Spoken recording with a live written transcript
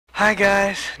Hi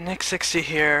guys, Nick60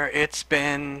 here. It's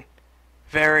been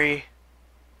very,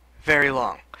 very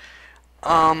long.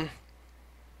 Um,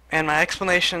 and my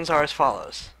explanations are as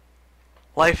follows.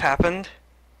 Life happened,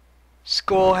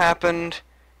 school happened,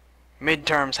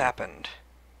 midterms happened.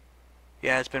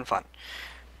 Yeah, it's been fun.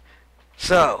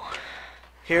 So,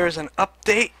 here's an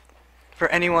update for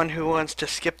anyone who wants to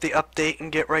skip the update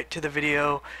and get right to the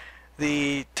video.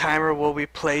 The timer will be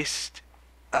placed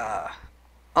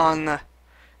on the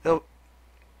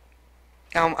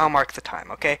I'll mark the time,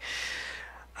 okay?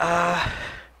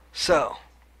 So,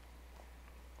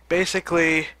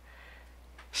 basically,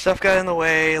 stuff got in the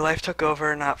way, life took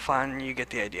over, not fun, you get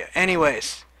the idea.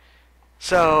 Anyways,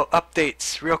 so,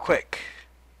 updates, real quick.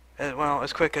 Well,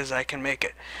 as quick as I can make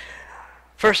it.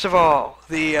 First of all,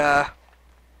 the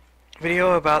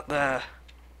video about the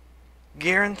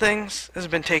gear and things has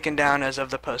been taken down as of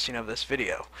the posting of this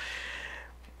video.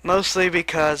 Mostly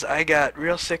because I got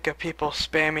real sick of people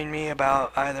spamming me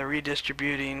about either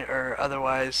redistributing or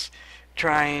otherwise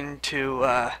trying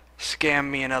to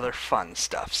scam me and other fun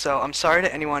stuff. So I'm sorry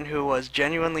to anyone who was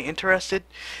genuinely interested,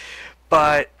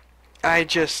 but I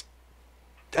just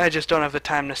don't have the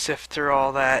time to sift through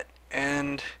all that,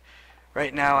 and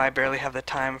right now I barely have the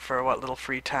time for what little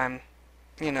free time,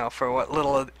 for what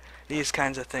little of these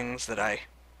kinds of things that I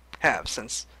have,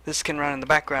 since this can run in the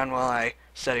background while I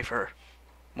study for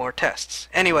more tests.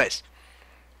 Anyways,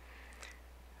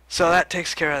 so that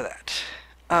takes care of that.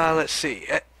 Let's see.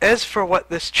 As for what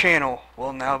this channel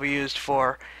will now be used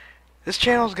for, this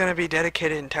channel is going to be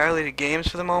dedicated entirely to games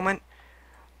for the moment,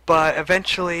 but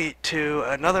eventually to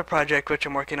another project which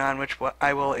I'm working on, which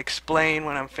I will explain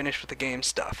when I'm finished with the game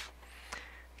stuff.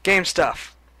 Game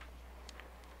stuff.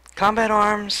 Combat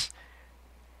Arms,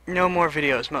 no more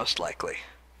videos most likely.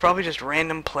 Probably just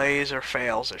random plays or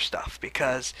fails or stuff,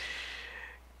 because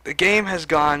the game has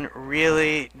gone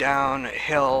really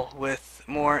downhill with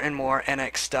more and more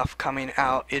NX stuff coming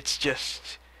out. It's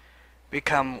just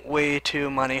become way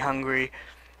too money hungry.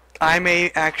 I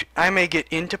may get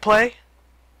into play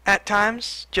at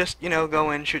times, just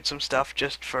go in, shoot some stuff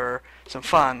just for some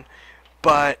fun,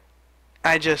 but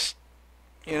I just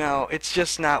it's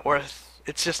just not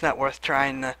worth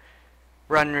trying to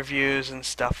run reviews and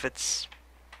stuff.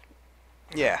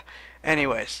 Yeah.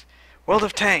 Anyways, World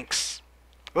of Tanks.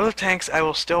 World of Tanks I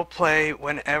will still play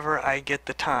whenever I get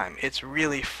the time. It's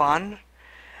really fun.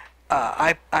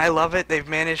 I love it. They've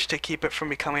managed to keep it from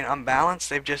becoming unbalanced.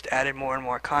 They've just added more and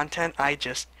more content. I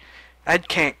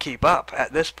can't keep up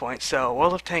at this point. So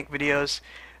World of Tank videos,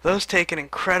 those take an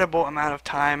incredible amount of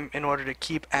time in order to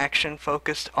keep action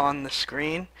focused on the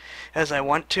screen as I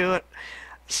want to.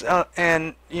 So,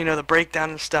 and the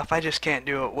breakdown and stuff, I just can't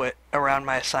do it around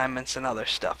my assignments and other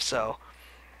stuff. So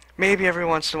maybe every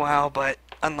once in a while, but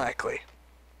unlikely.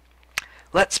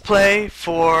 Let's play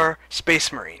for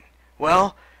Space Marine.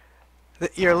 Well,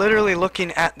 you're literally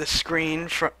looking at the screen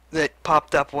that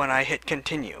popped up when I hit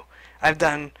continue. I've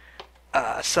done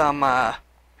some of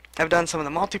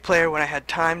the multiplayer when I had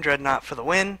time, Dreadnought for the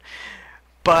win,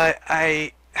 but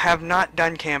I have not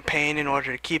done campaign in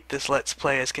order to keep this Let's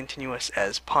Play as continuous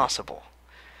as possible.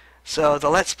 So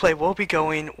the Let's Play will be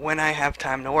going when I have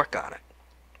time to work on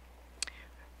it.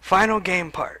 Final game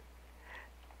part.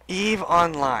 EVE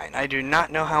Online. I do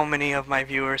not know how many of my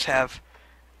viewers have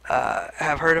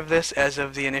heard of this as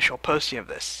of the initial posting of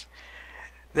this.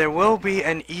 There will be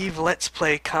an EVE Let's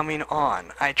Play coming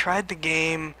on. I tried the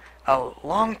game a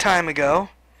long time ago.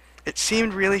 It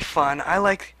seemed really fun. I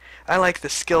like the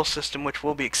skill system, which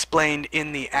will be explained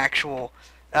in the actual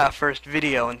first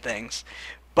video and things.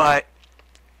 But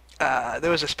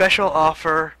there was a special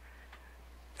offer,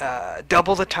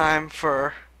 double the time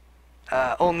for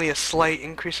only a slight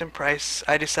increase in price.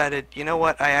 I decided, you know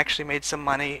what, I actually made some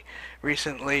money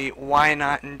recently, why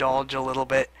not indulge a little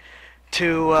bit?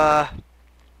 To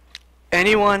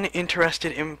anyone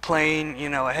interested in playing,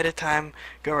 ahead of time,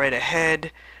 go right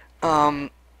ahead. The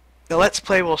Let's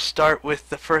Play will start with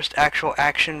the first actual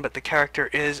action, but the character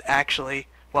is actually,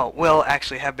 will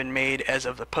actually have been made as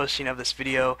of the posting of this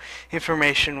video.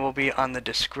 Information will be in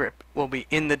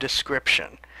the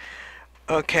description.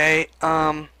 Okay,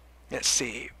 let's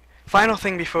see. Final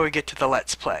thing before we get to the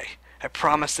Let's Play. I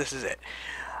promise this is it.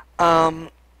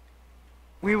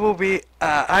 We will be.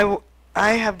 I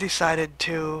have decided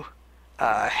to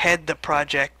head the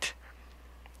project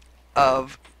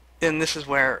of, and this is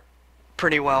where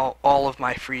pretty well all of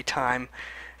my free time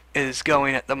is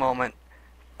going at the moment,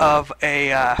 of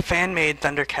a fan-made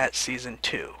Thundercats Season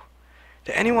 2.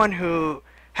 To anyone who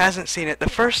hasn't seen it, the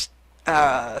first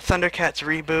Thundercats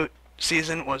reboot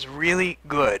season was really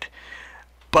good,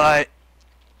 but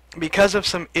because of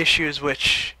some issues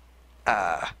which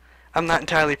I'm not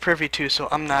entirely privy to, so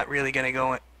I'm not really gonna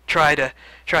go try to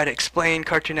explain.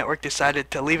 Cartoon Network decided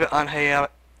to leave it on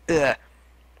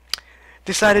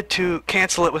decided to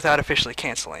cancel it without officially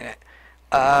canceling it,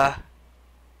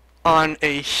 on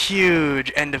a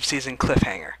huge end of season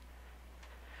cliffhanger.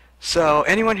 So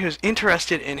anyone who's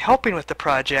interested in helping with the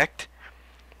project,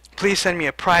 please send me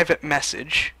a private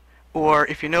message, or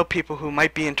if you know people who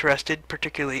might be interested,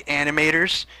 particularly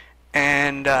animators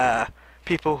and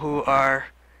people who are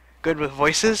good with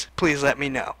voices, please let me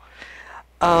know.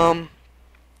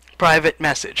 Private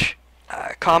message.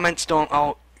 Comments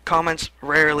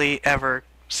rarely ever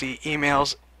see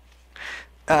emails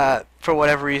for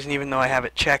whatever reason, even though I have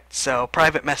it checked, so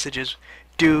private messages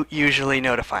do usually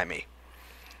notify me.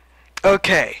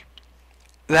 Okay,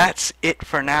 that's it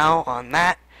for now on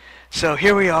that. So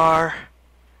here we are,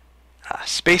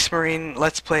 Space Marine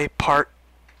Let's Play part...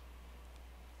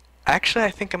 Actually,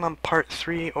 I think I'm on part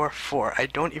 3 or 4. I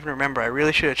don't even remember. I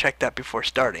really should have checked that before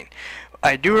starting.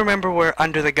 I do remember we're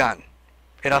under the gun.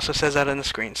 It also says that on the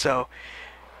screen. So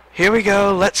here we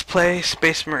go. Let's play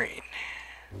Space Marine.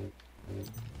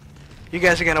 You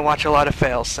guys are going to watch a lot of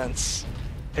fails since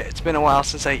it's been a while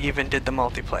since I even did the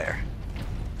multiplayer.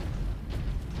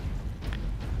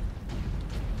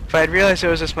 If I had realized there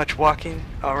was this much walking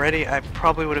already, I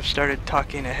probably would have started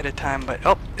talking ahead of time, but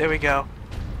oh, there we go.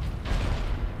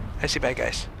 I see bad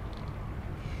guys.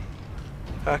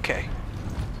 Okay.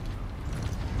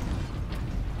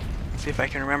 Let's see if I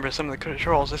can remember some of the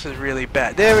controls. This is really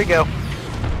bad. There we go.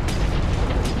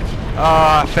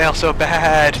 Oh, I fail so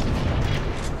bad.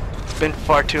 It's been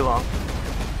far too long.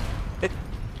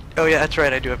 Oh yeah, that's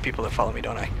right, I do have people that follow me,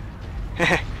 don't I?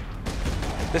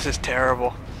 This is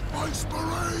terrible.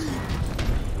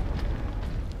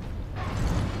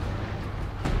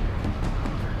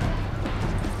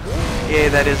 Yeah,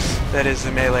 that is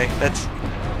the melee.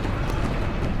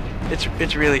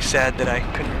 It's really sad that I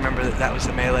couldn't remember that that was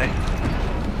the melee.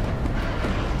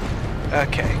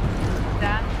 Okay.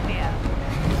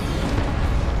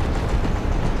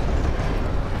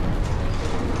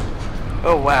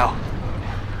 Oh wow.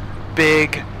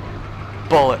 Big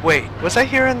bullet. Wait, was I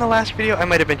here in the last video? I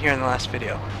might have been here in the last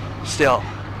video. Still,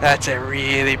 that's a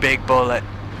really big bullet.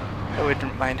 I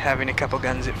wouldn't mind having a couple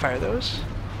guns that fire those.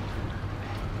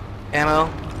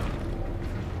 Ammo.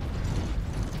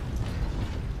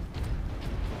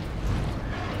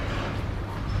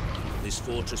 This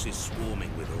fortress is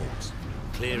swarming with orcs.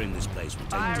 Clearing this place will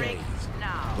take days.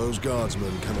 Those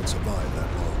guardsmen cannot survive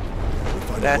that long. We'll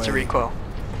find That's a a way recoil.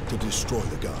 to destroy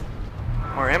the gun.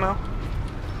 More ammo.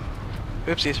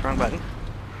 Oopsies, wrong button.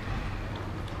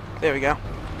 There we go.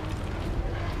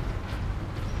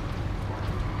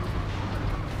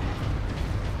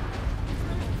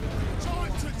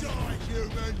 Time to die,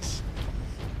 humans!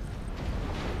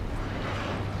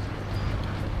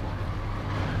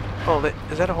 Hold it.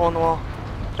 Is that a hole in the wall?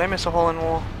 Did I miss a hole in the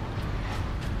wall?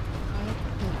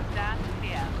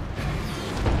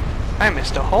 I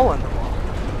missed a hole in the wall.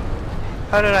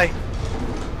 How did I...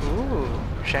 Ooh,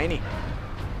 shiny.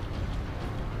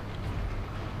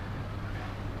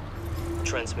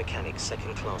 Transmechanic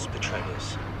Second Class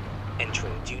Petronius.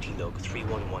 Entering duty log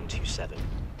 31127.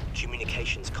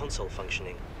 Communications console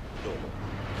functioning normal.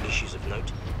 Issues of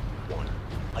note 1.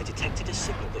 I detected a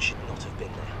signal that should not have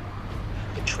been there.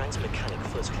 But Transmechanic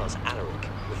First Class Alaric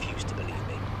refused to believe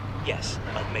me. Yes,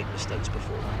 I've made mistakes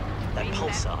before. That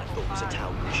pulsar I thought was a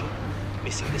Tau machine,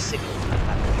 missing the signal from the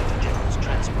fabricator general's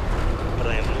transmitter. But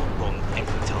I am not wrong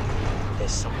every time.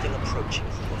 There's something approaching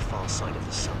from the far side of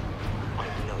the sun. I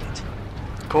know it.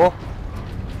 Cool.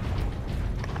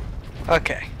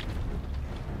 Okay.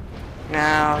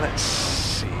 Now, let's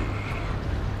see.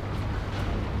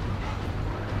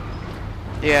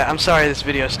 Yeah, I'm sorry this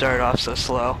video started off so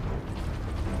slow.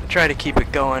 Try to keep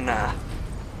it going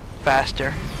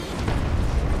faster.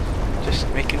 Just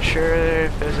making sure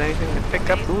if there's anything to pick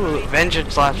up. Ooh,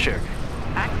 Vengeance Launcher.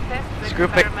 Screw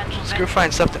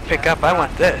find stuff to pick up. I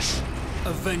want this.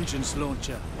 A Vengeance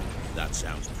Launcher. That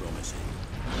sounds promising.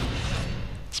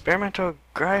 Experimental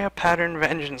Gaia Pattern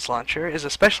Vengeance Launcher is a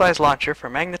specialized launcher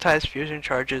for magnetized fusion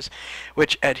charges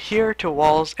which adhere to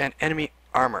walls and enemy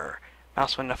armor.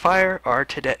 Mouse when to fire or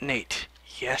to detonate.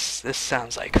 Yes, this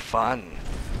sounds like fun.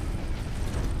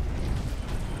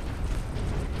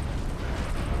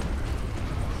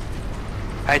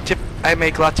 I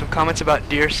make lots of comments about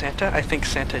Dear Santa. I think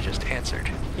Santa just answered.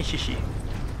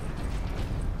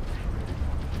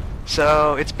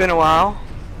 So, it's been a while,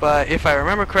 but if I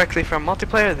remember correctly from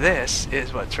multiplayer, this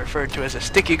is what's referred to as a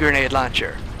sticky grenade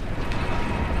launcher.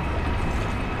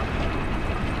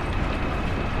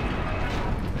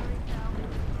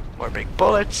 More big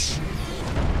bullets.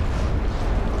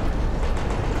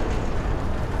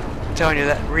 I'm telling you,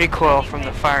 that recoil from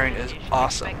the firing is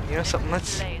awesome. You know something,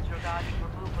 let's...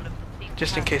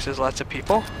 just in case there's lots of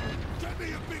people.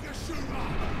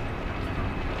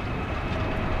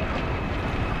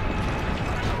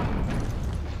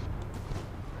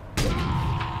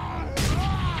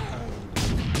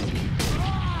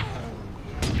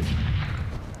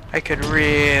 I could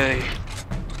really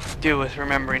do with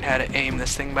remembering how to aim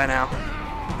this thing by now.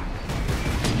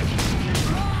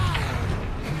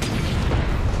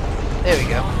 There we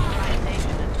go.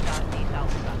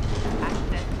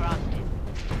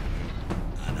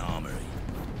 An armory.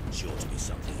 Sure to be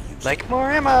something useful. Like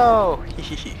more ammo!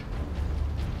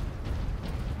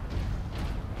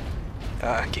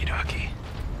 Okie dokie.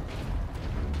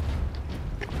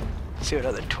 See what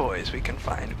other toys we can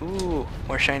find. Ooh,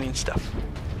 more shining stuff.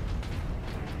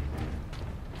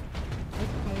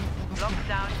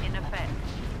 Lockdown in effect.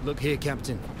 Look here,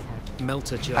 Captain.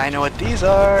 Melter charge. I know what these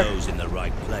are. Those in the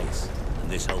right place,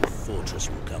 and this whole fortress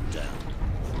will come down.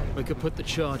 We could put the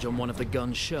charge on one of the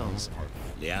gun's shells.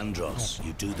 Leandros,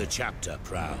 you do the chapter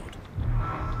proud.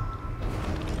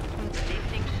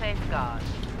 Releasing safeguard.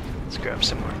 Let's grab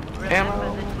some more Remember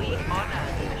ammo. that we honor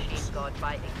the machine god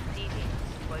by exceeding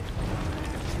quote.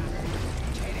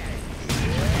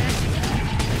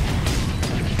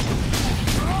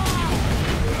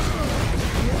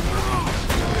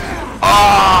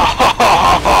 Oh!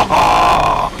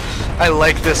 I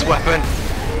like this weapon.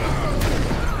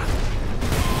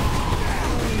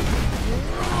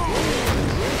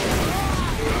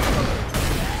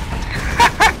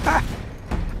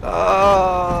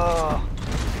 Oh!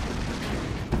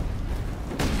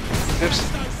 Oops.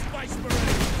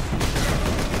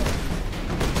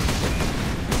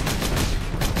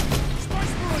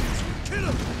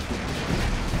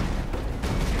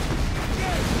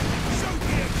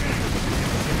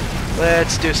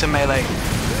 Let's do some melee.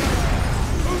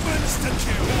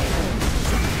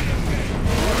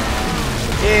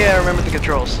 Yeah, I remember the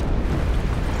controls.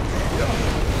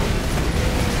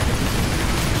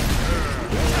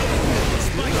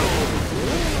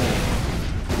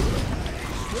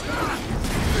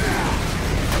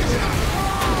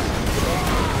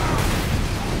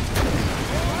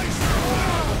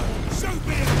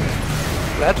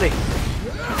 Gladly.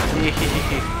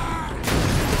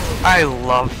 I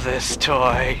love this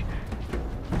toy.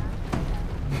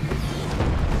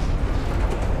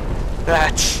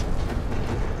 That's...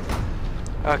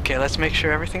 okay, let's make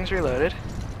sure everything's reloaded.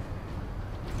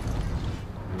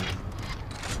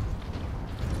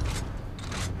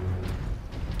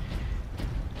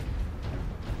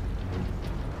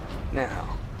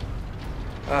 Now.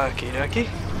 Okie dokie.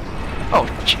 Oh,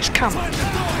 jeez, come on.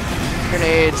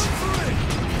 Grenades.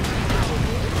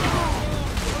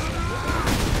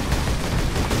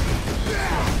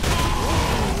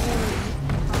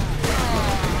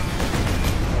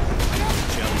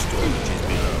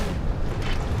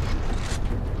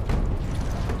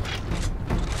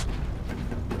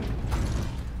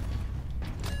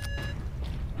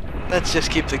 Let's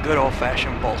just keep the good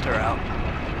old-fashioned bolter out.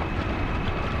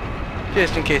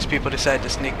 Just in case people decide to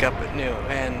sneak up at new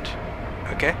and...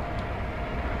 okay.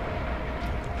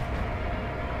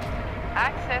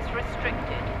 Access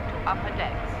restricted to upper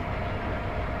decks.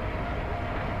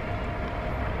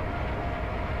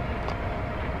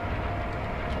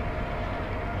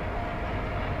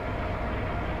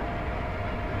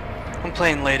 I'm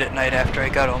playing late at night after I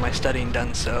got all my studying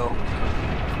done, so...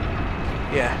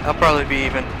 yeah, I'll probably be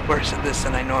even worse at this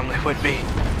than I normally would be.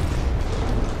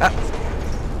 Ah.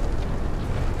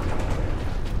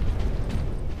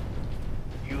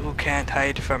 You can't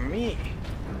hide from me.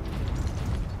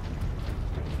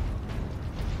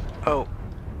 Oh.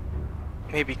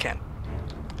 Maybe can.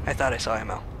 I thought I saw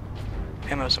ammo.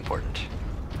 Ammo's important.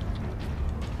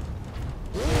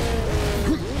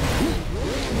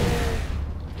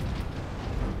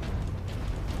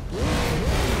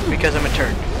 Because I'm a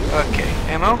turd. Okay,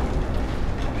 ammo.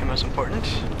 Ammo's important.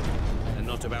 They're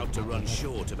not about to run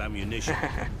short of ammunition.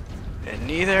 And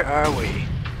neither are we.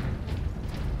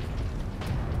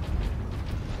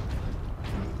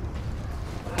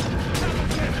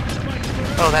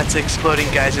 Oh, that's the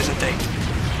exploding guys, isn't they?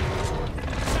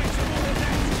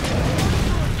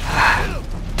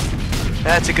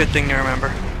 That's a good thing to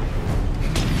remember.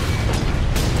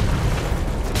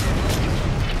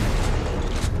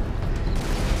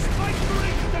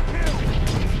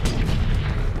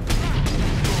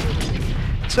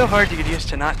 It's so hard to get used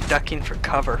to not ducking for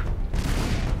cover.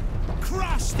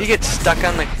 You get stuck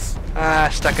on the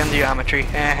geometry.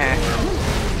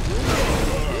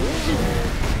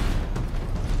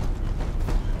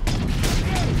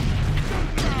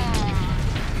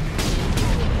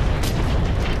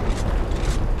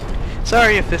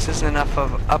 Sorry if this isn't enough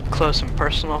of up close and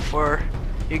personal for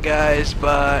you guys,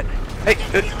 but hey,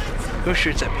 who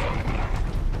shoots at me?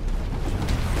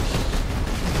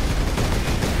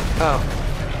 Oh.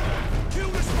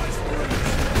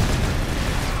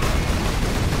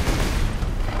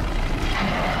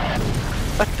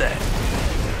 What the?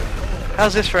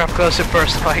 How's this for up close and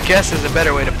personal? I guess is a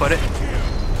better way to put it.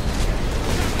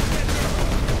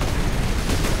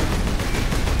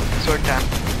 Sword time.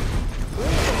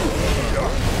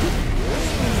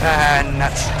 Ah,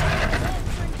 nuts.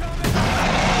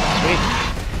 Sweet.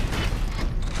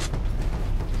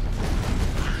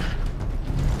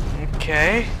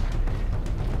 Okay.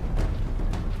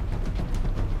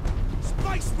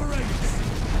 Space Marines!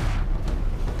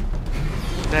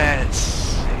 Let's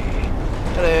see.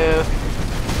 Hello.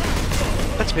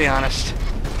 Let's be honest.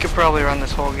 Could probably run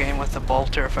this whole game with the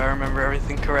bolter if I remember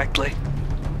everything correctly.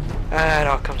 It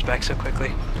all comes back so quickly.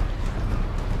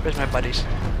 Where's my buddies?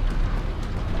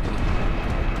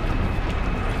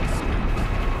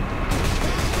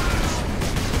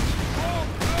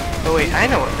 Oh wait, I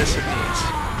know what this means.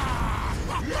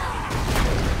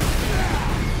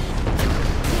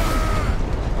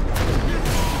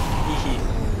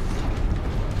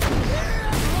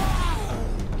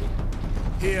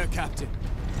 Here, Captain.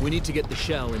 We need to get the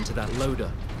shell into that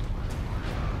loader.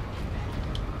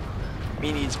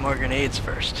 Me needs more grenades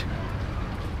first.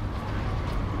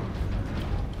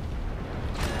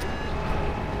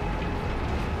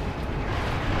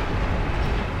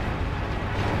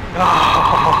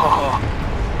 Oh!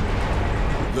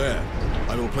 There.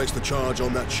 I will place the charge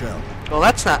on that shell. Well,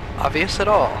 that's not obvious at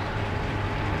all.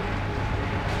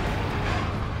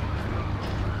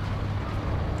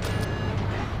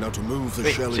 Now to move the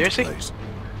Wait, shell seriously? into place.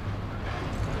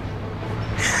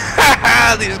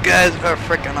 These guys are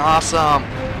freaking awesome.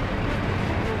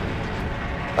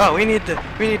 Oh, we need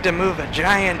to move a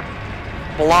giant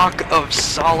block of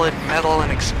solid metal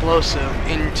and explosive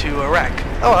into a wreck.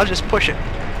 Oh, I'll just push it.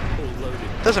 All loaded.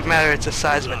 Doesn't matter, it's the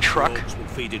size of a truck. Orcs will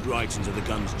feed it right into the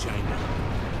gun's chamber.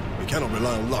 We cannot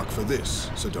rely on luck for this,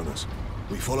 Sir Donis.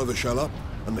 We follow the shell up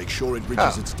and make sure it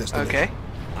reaches its destination. Okay.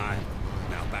 Aye.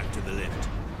 Now back to the lift.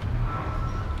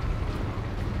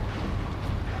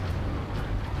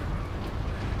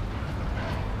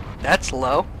 That's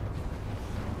low.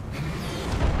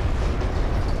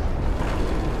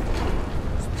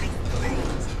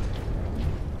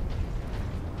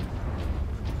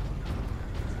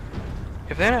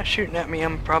 If they're not shooting at me,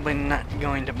 I'm probably not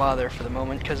going to bother for the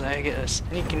moment because I get a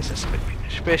sneaking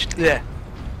suspicion. Yeah.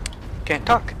 Can't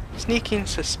talk. Sneaking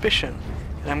suspicion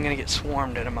that I'm gonna get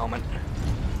swarmed in a moment.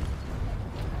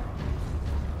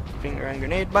 Finger on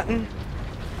grenade button.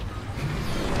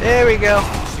 There we go.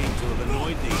 Seem to have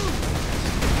annoyed these.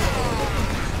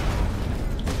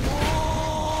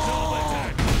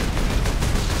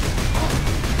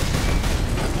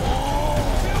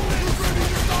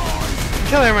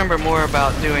 Until I remember more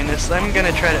about doing this, I'm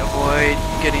gonna try to avoid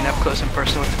getting up close and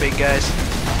personal with the big guys.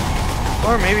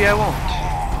 Or maybe I won't.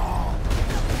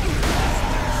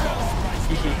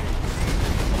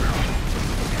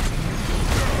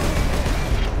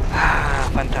 Ah,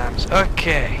 fun times.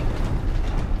 Okay.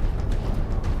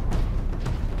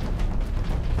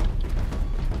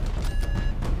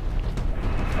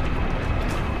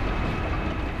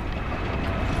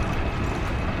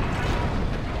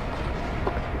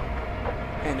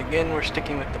 And again, we're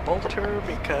sticking with the bolter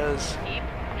because Keep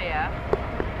clear.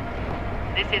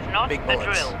 This is not big the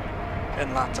bullets drill.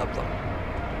 and lots of them.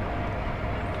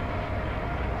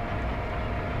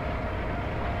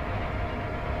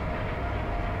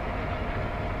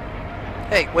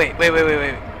 Hey, wait.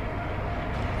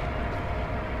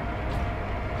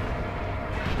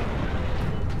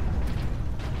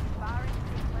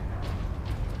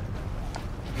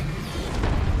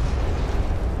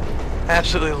 I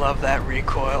absolutely love that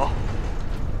recoil.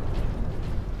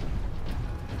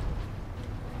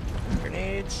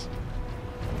 Grenades.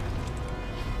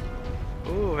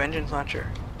 Ooh, vengeance launcher.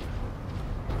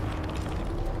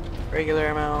 Regular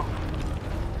ammo.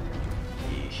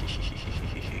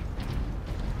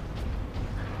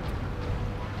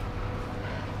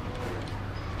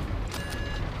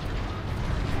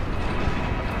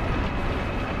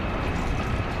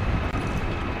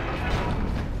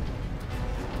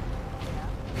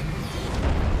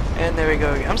 And there we go.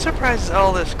 I'm surprised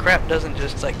all this crap doesn't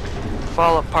just like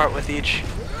fall apart with each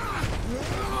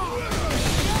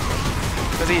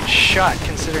shot,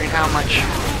 considering how much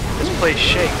this place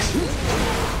shakes.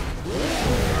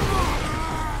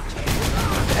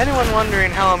 Anyone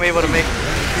wondering how I'm able to make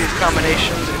these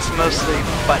combinations? It's mostly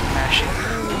button mashing.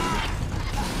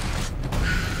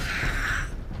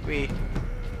 We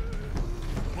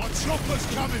chopper's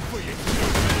coming for you!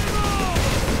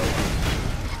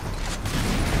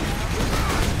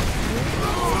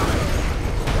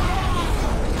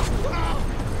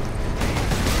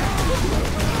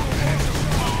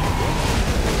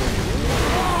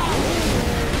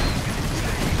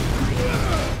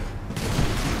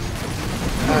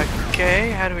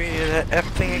 Okay, how do we do that F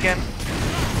thing again?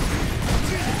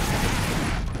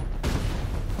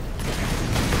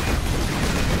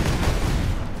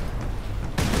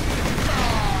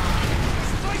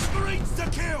 Space Marines to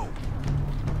kill!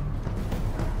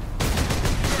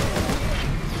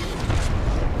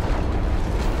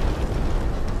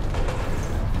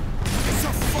 It's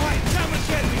a fight! Come and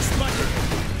get me, Smuggler!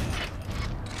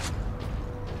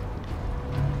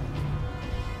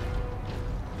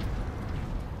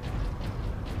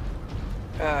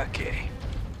 Okay.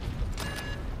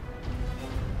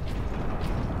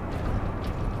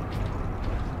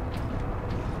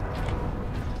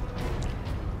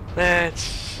 Let's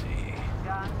see.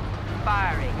 Gun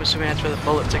firing. I'm assuming that's where the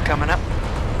bullets are coming up.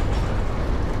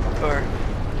 Or,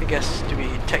 I guess to be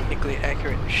technically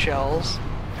accurate, shells.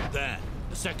 There,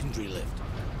 the secondary lift.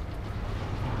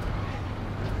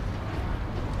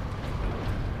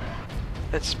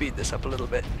 Let's speed this up a little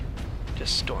bit.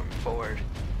 Just storm forward.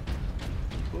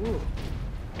 Ooh.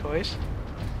 Toys?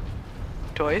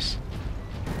 Toys?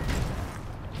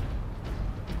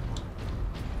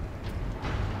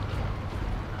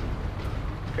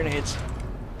 Grenades.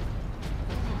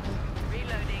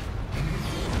 Reloading.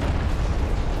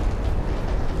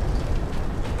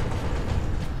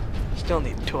 Still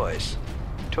need toys.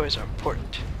 Toys are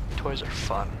important. Toys are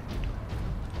fun.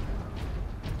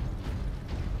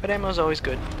 But ammo's always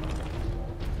good.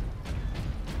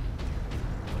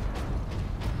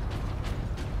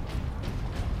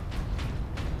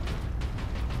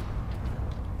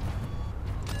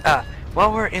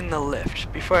 While we're in the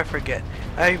lift, before I forget,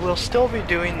 I will still be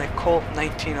doing the Colt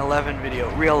 1911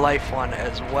 video, real life one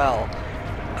as well.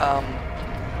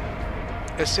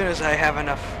 As soon as I have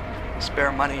enough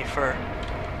spare money for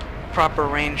proper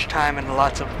range time and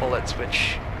lots of bullets,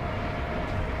 which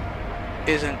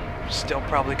isn't still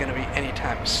probably going to be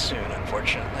anytime soon,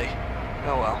 unfortunately.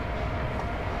 Oh well.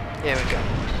 Here we go.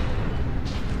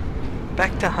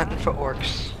 Back to hunting for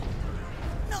orcs.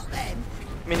 Not them.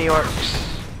 Mini orcs.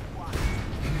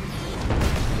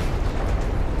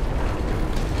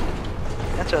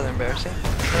 That's rather embarrassing.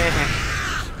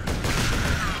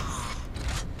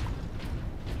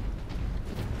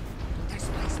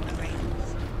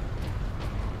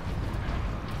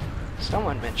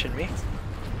 Someone mentioned me.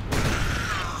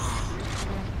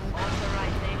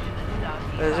 Authorization to start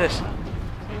What is this?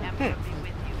 Emrayur be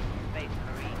with you, Space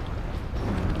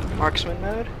Marine. Marksman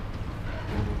mode?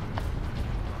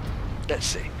 Let's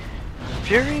see.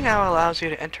 Fury now allows you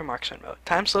to enter marksman mode.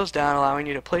 Time slows down, allowing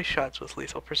you to place shots with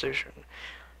lethal precision.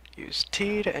 Use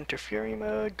T to enter Fury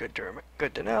mode. Good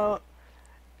to know.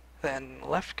 Then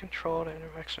left control to enter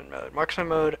marksman mode. Marksman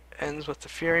mode ends with the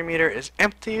Fury meter is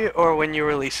empty or when you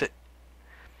release it.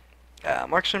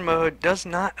 Marksman mode does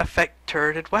not affect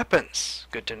turreted weapons.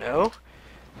 Good to know.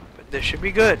 But this should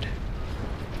be good.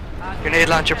 Grenade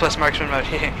launcher plus marksman mode.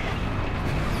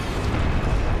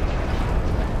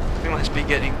 We must be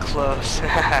getting close.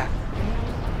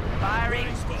 Firing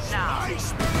now.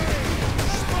 Space Marines!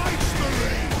 Space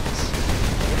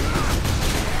Marines!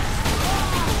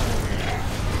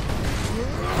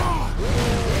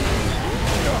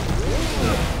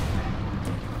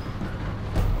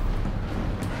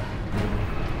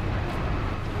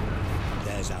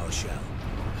 There's our shell.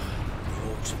 The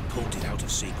orcs have pulled it out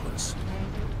of sequence.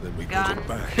 Then we put Gun it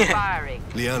back. firing.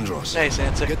 Leandros, Nice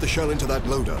answer. get the shell into that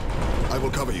loader. I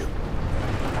will cover you.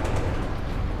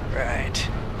 Right.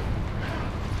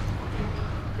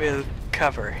 We'll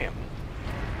cover him.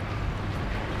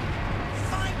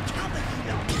 Find cover,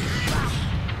 you lot.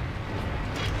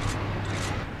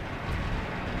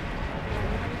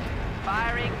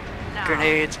 Firing now.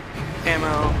 Grenades,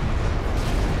 ammo,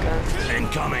 guns.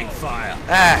 Incoming fire!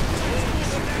 Ah!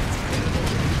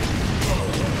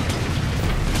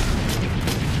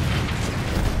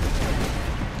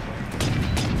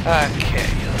 Okay,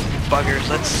 you little buggers,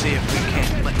 let's see if we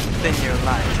can't thin your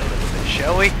lines a little bit,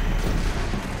 shall we?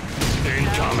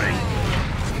 Incoming!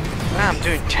 I'm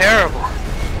doing terrible.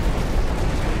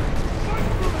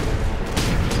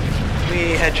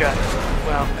 We headshot.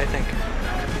 Well, I think.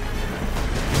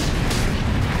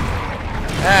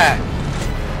 Ah!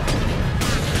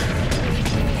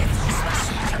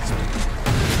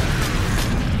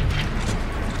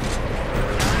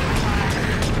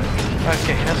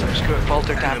 Okay, that's some screw it.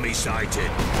 Bolter time. Enemy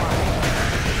sighted.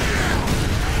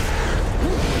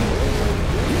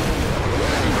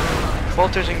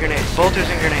 Bolters and grenades. Bolters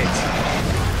and grenades.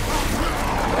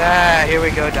 Ah, here we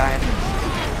go, dying.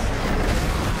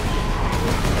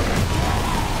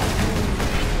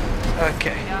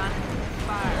 Okay.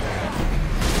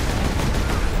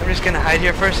 I'm just gonna hide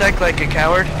here for a sec like a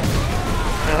coward.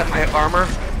 I let my armor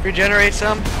regenerate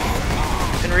some.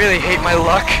 And really hate my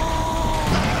luck.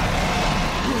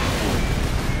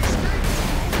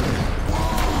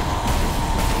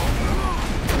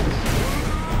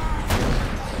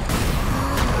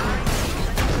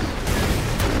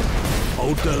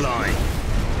 Hold the line.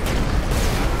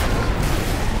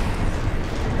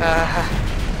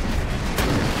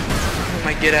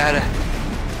 My get out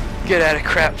of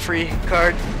crap free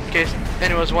card, in case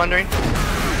anyone was wondering.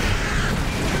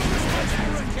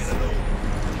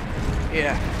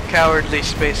 Yeah, cowardly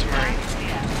space marine.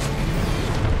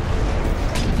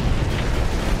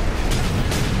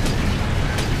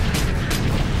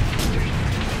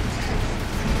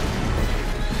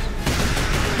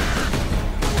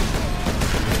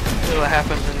 This is what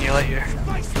happens when you let your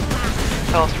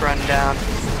health run down.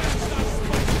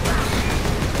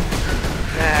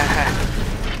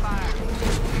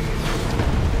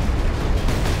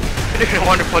 You're doing a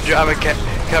wonderful job at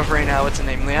covering what's the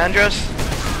name, Leandros?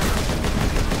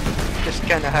 Just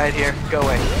kinda hide here. Go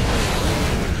away.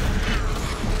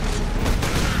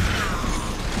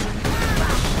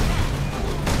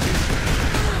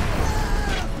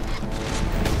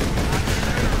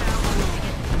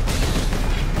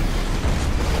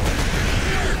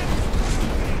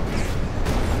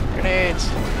 Grenades.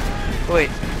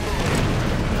 Wait.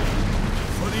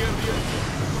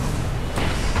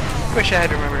 Wish I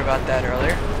had remembered about that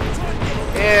earlier.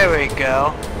 Here we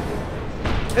go.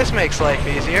 This makes life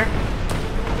easier.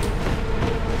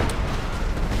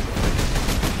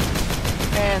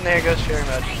 And there goes Fairy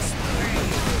Mode.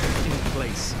 In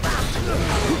place.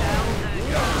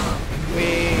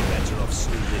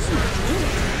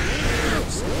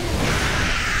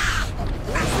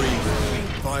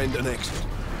 Find an exit.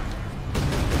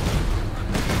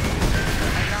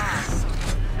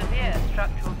 Severe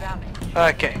structural damage.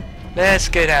 Okay, let's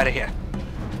get out of here.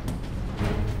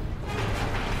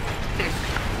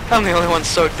 I'm the only one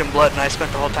soaked in blood and I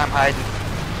spent the whole time hiding.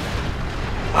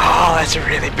 Oh, that's a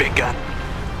really big gun.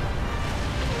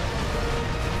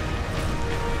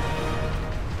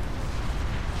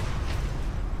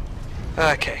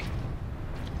 Okay.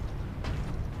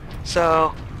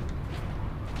 So,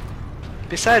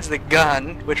 besides the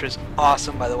gun, which was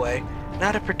awesome by the way,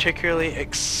 not a particularly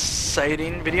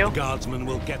exciting video. Guardsmen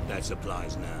will get their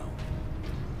supplies now.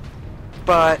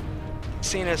 But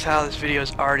seeing as how this video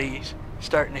is already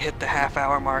starting to hit the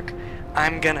half-hour mark,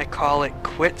 I'm gonna call it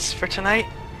quits for tonight.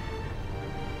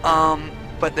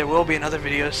 But there will be another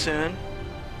video soon,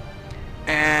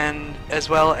 and as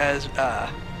well as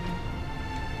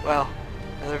well,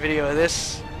 another video of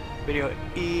this, video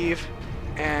of Eve,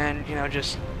 and you know,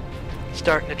 just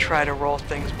starting to try to roll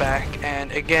things back.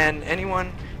 And again,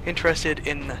 anyone interested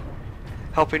in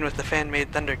helping with the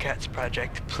fan-made Thundercats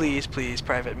project, please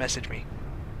private message me.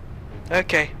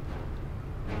 Okay.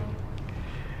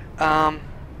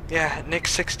 Yeah,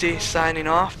 Nick60 signing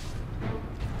off.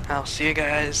 I'll see you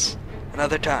guys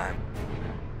another time.